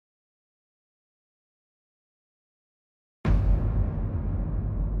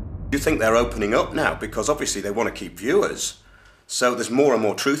Do you think they're opening up now? Because obviously they want to keep viewers, so there's more and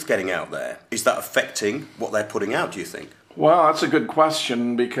more truth getting out there. Is that affecting what they're putting out, do you think? Well, that's a good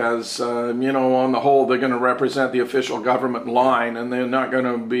question because, you know, on the whole, they're going to represent the official government line and they're not going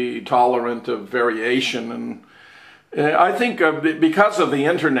to be tolerant of variation. And I think because of the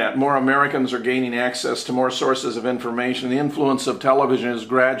internet, more Americans are gaining access to more sources of information. The influence of television is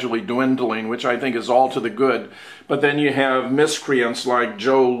gradually dwindling, which I think is all to the good. But then you have miscreants like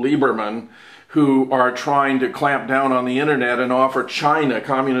Joe Lieberman, who are trying to clamp down on the internet and offer China,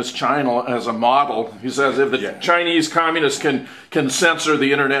 communist China, as a model. He says if the Chinese communists can censor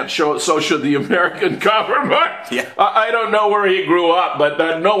the internet, so should the American government. Yeah. I don't know where he grew up,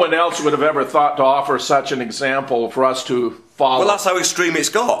 but no one else would have ever thought to offer such an example for us to follow. Well, that's how extreme it's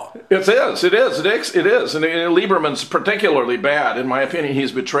got. It is. And Lieberman's particularly bad. In my opinion,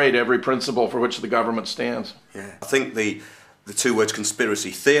 he's betrayed every principle for which the government stands. Yeah. I think the two words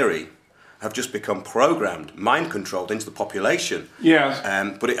conspiracy theory have just become programmed, mind-controlled into the population. Yes.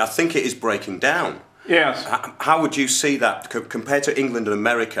 But I think it is breaking down. Yes. How would you see that compared to England and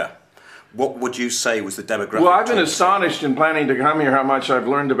America? What would you say was the demographic? Well, I've been astonished in planning to come here how much I've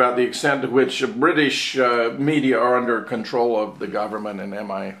learned about the extent to which British media are under control of the government and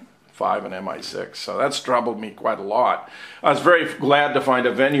MI5 and MI6. So that's troubled me quite a lot. I was very glad to find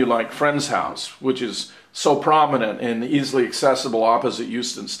a venue like Friend's House, which is so prominent and easily accessible opposite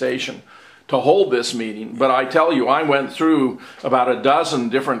Euston Station, to hold this meeting. But I tell you, I went through about a dozen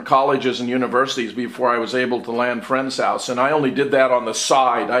different colleges and universities before I was able to land Friend's House, and I only did that on the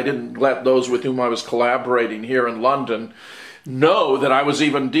side. I didn't let those with whom I was collaborating here in London know that I was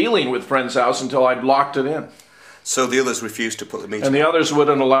even dealing with Friend's House until I'd locked it in. So the others refused to put the meeting and the others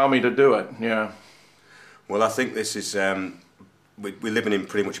wouldn't allow me to do it. Yeah. Well, I think this is we're living in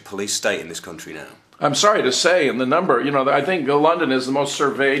pretty much a police state in this country now. I'm sorry to say, and the number, you know, I think London is the most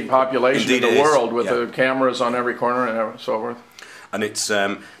surveyed population in the world, with the cameras on every corner and so forth. And it's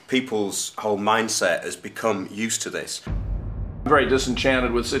people's whole mindset has become used to this. I'm very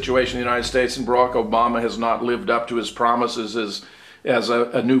disenchanted with the situation in the United States, and Barack Obama has not lived up to his promises as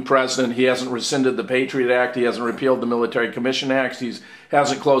a new president. He hasn't rescinded the Patriot Act. He hasn't repealed the Military Commission Act. He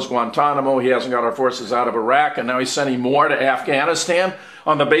hasn't closed Guantanamo. He hasn't got our forces out of Iraq. And now he's sending more to Afghanistan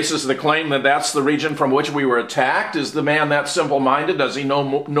on the basis of the claim that that's the region from which we were attacked. Is the man that simple-minded? Does he know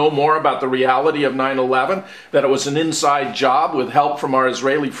more about the reality of 9/11, that it was an inside job with help from our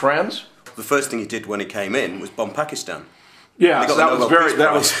Israeli friends? The first thing he did when he came in was bomb Pakistan. Yeah, I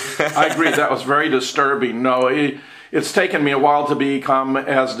agree, that was very disturbing. No, it's taken me a while to become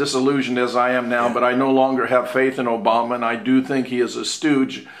as disillusioned as I am now, but I no longer have faith in Obama, and I do think he is a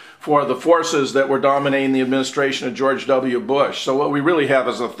stooge for the forces that were dominating the administration of George W. Bush. So what we really have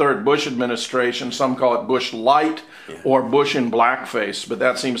is a third Bush administration. Some call it Bush Light or Bush in blackface, but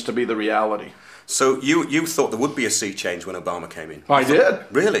that seems to be the reality. So you thought there would be a sea change when Obama came in? I did.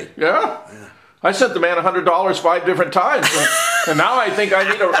 Really? Yeah. I sent the man $100 5 different times, and now I think I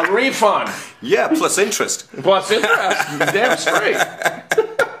need a refund. Yeah, plus interest. Plus interest. Damn straight.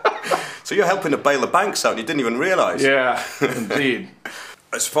 So you're helping to bail the banks out and you didn't even realize. Yeah, indeed.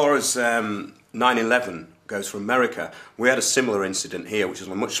 As far as 9/11 goes for America, we had a similar incident here, which is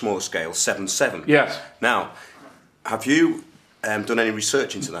on a much smaller scale, 7/7. Yes. Now, have you done any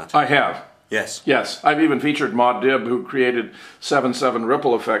research into that? I have. Yes. Yes. I've even featured Maud Dibb, who created 7/7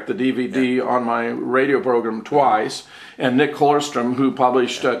 Ripple Effect, the DVD, on my radio program twice, and Nick Kollerstrom, who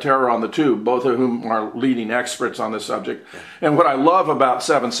published Terror on the Tube, both of whom are leading experts on this subject. And what I love about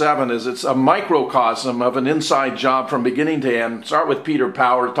 7/7 is it's a microcosm of an inside job from beginning to end. Start with Peter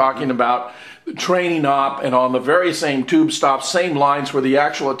Power talking about training up, and on the very same tube stops, same lines where the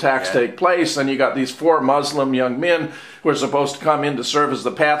actual attacks take place, and you got these 4 Muslim young men who are supposed to come in to serve as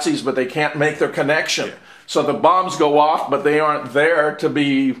the patsies, but they can't make their connection. So the bombs go off, but they aren't there to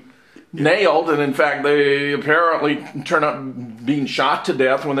be nailed, and in fact they apparently turn up being shot to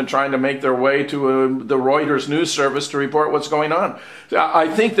death when they're trying to make their way to the Reuters news service to report what's going on. I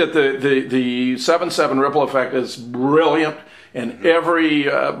think that the 7/7 Ripple Effect is brilliant, and every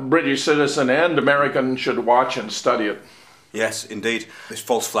British citizen and American should watch and study it. Yes, indeed. This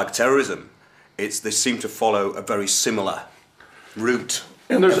false flag terrorism, they seem to follow a very similar route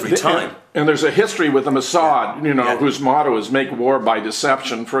every time. And there's a history with the Mossad, you know, whose motto is make war by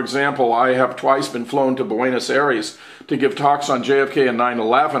deception. For example, I have twice been flown to Buenos Aires to give talks on JFK and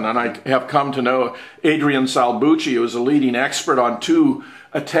 9/11, and I have come to know Adrian Salbucci, who is a leading expert on 2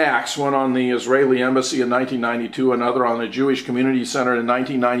 attacks, one on the Israeli embassy in 1992, another on the Jewish Community Center in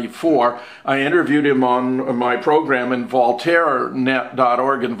 1994. I interviewed him on my program, and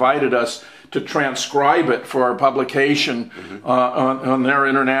VoltaireNet.org invited us to transcribe it for publication on their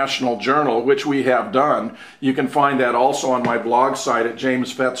international journal, which we have done. You can find that also on my blog site at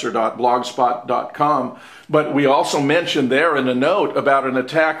jamesfetzer.blogspot.com. But we also mentioned there in a note about an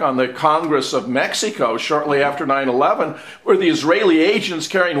attack on the Congress of Mexico shortly after 9/11, where the Israeli agents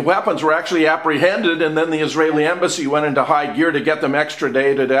carrying weapons were actually apprehended, and then the Israeli embassy went into high gear to get them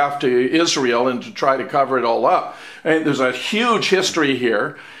extradited after Israel and to try to cover it all up. And there's a huge history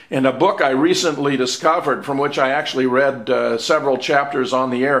here. In a book I recently discovered, from which I actually read several chapters on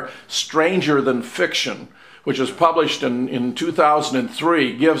the air, Stranger Than Fiction, which was published in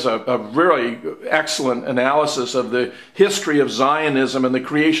 2003, gives a really excellent analysis of the history of Zionism and the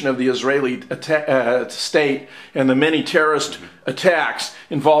creation of the Israeli state and the many terrorist attacks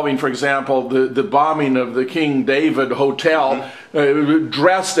involving, for example, the bombing of the King David Hotel,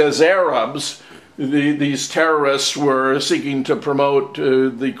 dressed as Arabs. These terrorists were seeking to promote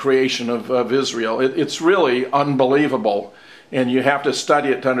the creation of Israel. It's really unbelievable. And you have to study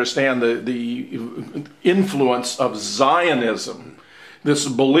it to understand the influence of Zionism, this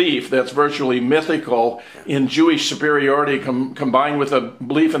belief that's virtually mythical in Jewish superiority combined with a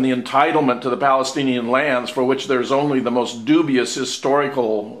belief in the entitlement to the Palestinian lands, for which there's only the most dubious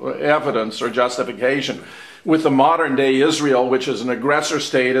historical evidence or justification. With the modern-day Israel, which is an aggressor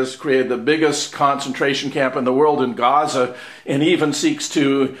state, has created the biggest concentration camp in the world in Gaza, and even seeks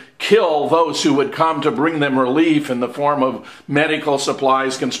to kill those who would come to bring them relief in the form of medical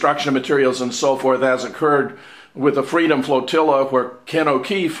supplies, construction materials, and so forth, as occurred with the Freedom Flotilla, where Ken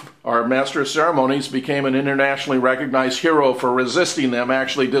O'Keefe, our master of ceremonies, became an internationally recognized hero for resisting them,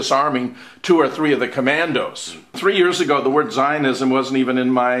 actually disarming 2 or 3 of the commandos. 3 years ago, the word Zionism wasn't even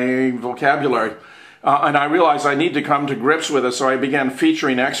in my vocabulary. And I realized I need to come to grips with it, so I began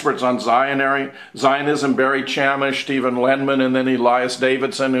featuring experts on Zionism, Barry Chamish, Stephen Lenman, and then Elias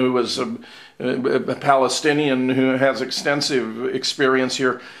Davidson, who was a Palestinian who has extensive experience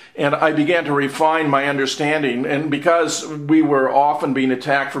here. And I began to refine my understanding. And because we were often being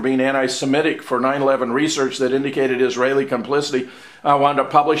attacked for being anti-Semitic for 9/11 research that indicated Israeli complicity, I wound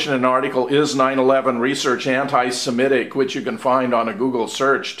up publishing an article, Is 9/11 Research Anti-Semitic?, which you can find on a Google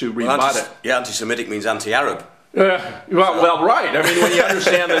search to rebut it. Yeah, anti-Semitic means anti-Arab. Well, right. I mean, when you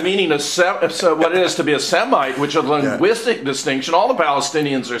understand the meaning of what it is to be a Semite, which is a linguistic distinction, all the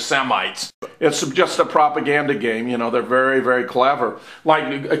Palestinians are Semites. It's just a propaganda game. You know, they're very, very clever.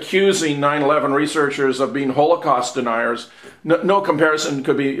 Like accusing 9/11 researchers of being Holocaust deniers. No comparison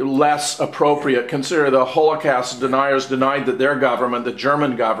could be less appropriate. Consider the Holocaust deniers denied that their government, the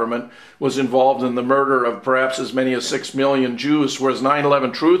German government, was involved in the murder of perhaps as many as 6 million Jews, whereas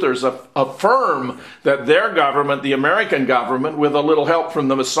 9/11 truthers affirm that their government, the American government, with a little help from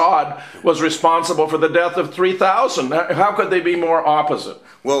the Mossad, was responsible for the death of 3,000. How could they be more opposite?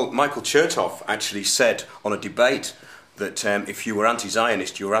 Well, Michael Chertoff actually said on a debate that if you were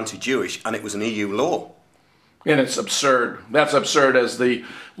anti-Zionist, you were anti-Jewish, and it was an EU law. And it's absurd. That's absurd as the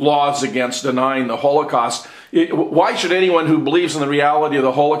laws against denying the Holocaust. Why should anyone who believes in the reality of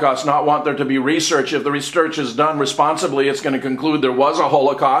the Holocaust not want there to be research? If the research is done responsibly, it's going to conclude there was a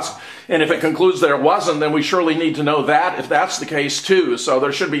Holocaust. And if it concludes there wasn't, then we surely need to know that, if that's the case too. So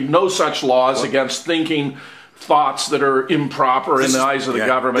there should be no such laws against thinking thoughts that are improper in the eyes of the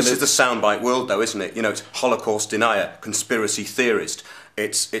government. This is the soundbite world, though, isn't it? You know, it's Holocaust denier, conspiracy theorist.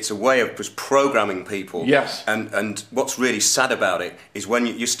 It's a way of just programming people. Yes. And what's really sad about it is when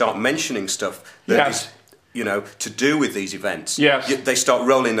you start mentioning stuff that is, you know, to do with these events. Yes. They start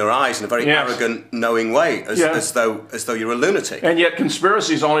rolling their eyes in a very arrogant, knowing way, as though you're a lunatic. And yet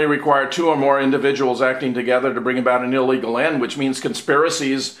conspiracies only require 2 or more individuals acting together to bring about an illegal end, which means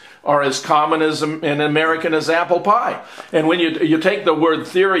conspiracies are as common as in American as apple pie. And when you take the word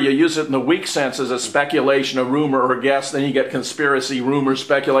theory, you use it in the weak sense as a speculation, a rumor, or a guess, then you get conspiracy, rumor,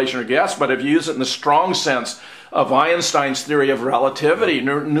 speculation, or guess. But if you use it in the strong sense of Einstein's theory of relativity,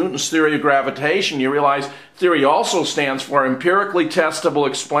 Newton's theory of gravitation, you realize theory also stands for empirically testable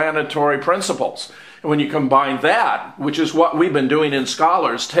explanatory principles. And when you combine that, which is what we've been doing in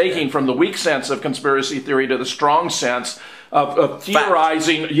Scholars, taking from the weak sense of conspiracy theory to the strong sense of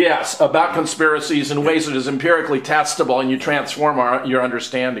theorizing, about conspiracies in ways that is empirically testable, and you transform your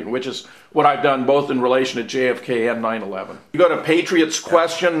understanding, which is what I've done both in relation to JFK and 9/11. You go to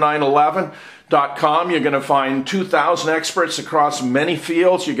patriotsquestion911.com, you're going to find 2,000 experts across many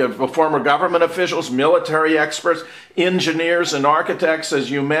fields. You get former government officials, military experts, engineers and architects,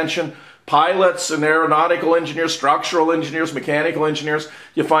 as you mentioned, pilots and aeronautical engineers, structural engineers, mechanical engineers.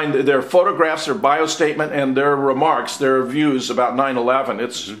 You find their photographs, their bio-statement, and their remarks, their views about 9/11.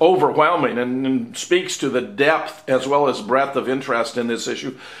 It's overwhelming and speaks to the depth as well as breadth of interest in this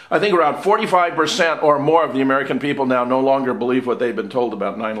issue. I think around 45% or more of the American people now no longer believe what they've been told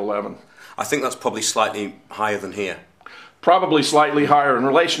about 9/11. I think that's probably slightly higher than here. Probably slightly higher. In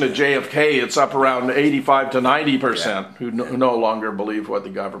relation to JFK, it's up around 85 to 90% who no longer believe what the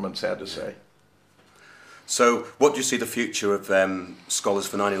government's had to say. So what do you see the future of scholars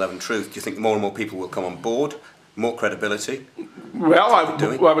for 9/11 truth? Do you think more and more people will come on board, more credibility? Well, I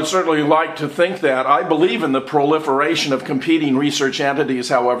would certainly like to think that. I believe in the proliferation of competing research entities.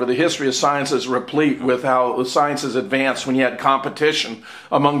 However, the history of science is replete with how the science has advanced when you had competition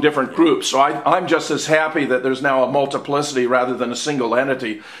among different groups. So I'm just as happy that there's now a multiplicity rather than a single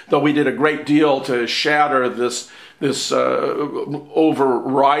entity, though we did a great deal to shatter this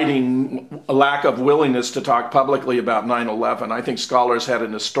overriding lack of willingness to talk publicly about 9/11. I think scholars had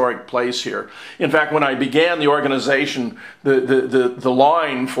an historic place here. In fact, when I began the organization, the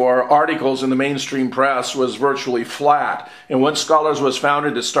line for articles in the mainstream press was virtually flat. And when Scholars was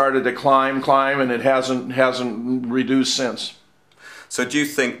founded, it started to climb, and it hasn't reduced since. So do you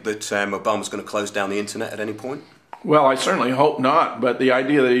think that Obama's going to close down the internet at any point? Well, I certainly hope not, but the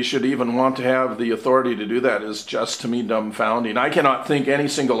idea that he should even want to have the authority to do that is just, to me, dumbfounding. I cannot think any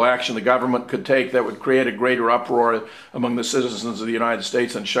single action the government could take that would create a greater uproar among the citizens of the United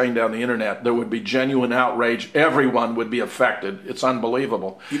States than shutting down the internet. There would be genuine outrage. Everyone would be affected. It's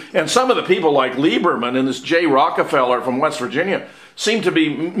unbelievable. And some of the people like Lieberman and this Jay Rockefeller from West Virginia seem to be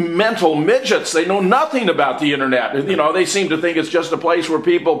mental midgets. They know nothing about the internet. You know, they seem to think it's just a place where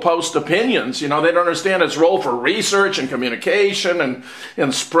people post opinions. You know, they don't understand its role for research and communication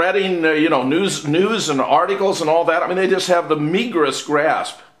and spreading, you know, news and articles and all that. I mean, they just have the meagerest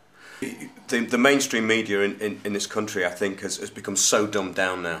grasp. The mainstream media in this country, I think, has become so dumbed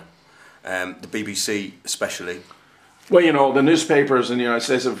down now. The BBC especially. Well, you know, the newspapers in the United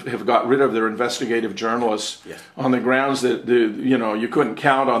States have got rid of their investigative journalists on the grounds that, you know, you couldn't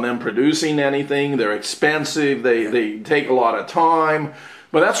count on them producing anything. They're expensive. They take a lot of time.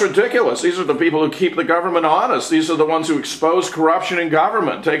 But that's ridiculous. These are the people who keep the government honest. These are the ones who expose corruption in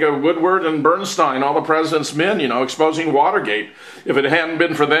government. Take a Woodward and Bernstein, all the president's men, you know, exposing Watergate. If it hadn't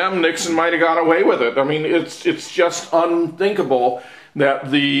been for them, Nixon might have got away with it. I mean, it's just unthinkable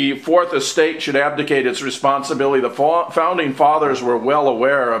that the Fourth Estate should abdicate its responsibility. The Founding Fathers were well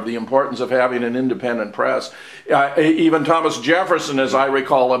aware of the importance of having an independent press. Even Thomas Jefferson, as I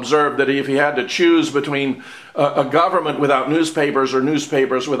recall, observed that if he had to choose between a government without newspapers or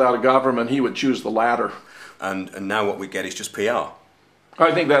newspapers without a government, he would choose the latter. And now what we get is just PR.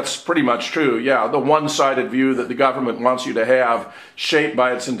 I think that's pretty much true, yeah. The one-sided view that the government wants you to have, shaped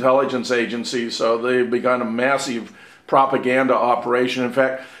by its intelligence agencies, so they've begun a massive propaganda operation. In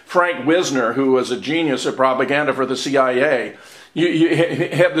fact, Frank Wisner, who was a genius at propaganda for the CIA, you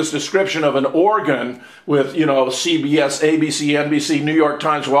have this description of an organ with, you know, CBS, ABC, NBC, New York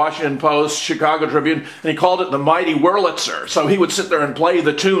Times, Washington Post, Chicago Tribune, and he called it the mighty Wurlitzer. So he would sit there and play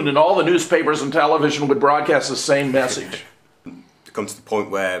the tune, and all the newspapers and television would broadcast the same message. It comes to the point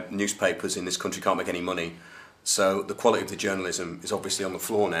where newspapers in this country can't make any money, so the quality of the journalism is obviously on the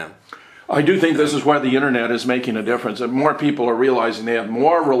floor now. I do think this is where the internet is making a difference, and more people are realizing they have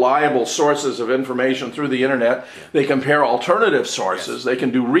more reliable sources of information through the internet. They compare alternative sources. They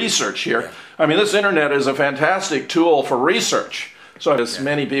can do research here. I mean, this internet is a fantastic tool for research. So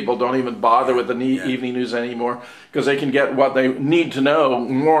many people don't even bother with the evening news anymore because they can get what they need to know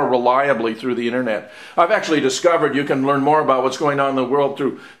more reliably through the internet. I've actually discovered you can learn more about what's going on in the world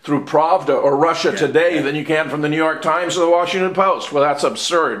through Pravda or Russia Today than you can from the New York Times or the Washington Post. Well, that's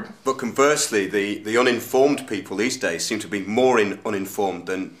absurd. But conversely, the uninformed people these days seem to be more uninformed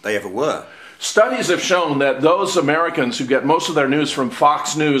than they ever were. Studies have shown that those Americans who get most of their news from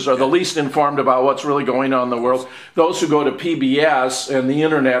Fox News are the least informed about what's really going on in the world. Those who go to PBS and the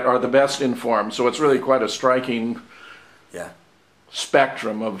internet are the best informed. So it's really quite a striking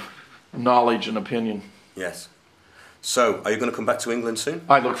spectrum of knowledge and opinion. Yes. So, are you going to come back to England soon?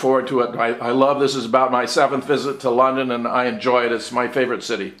 I look forward to it. I love this. Is about my 7th visit to London, and I enjoy it. It's my favorite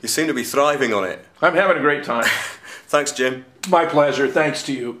city. You seem to be thriving on it. I'm having a great time. Thanks, Jim. My pleasure. Thanks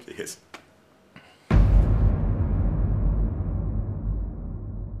to you. Yes.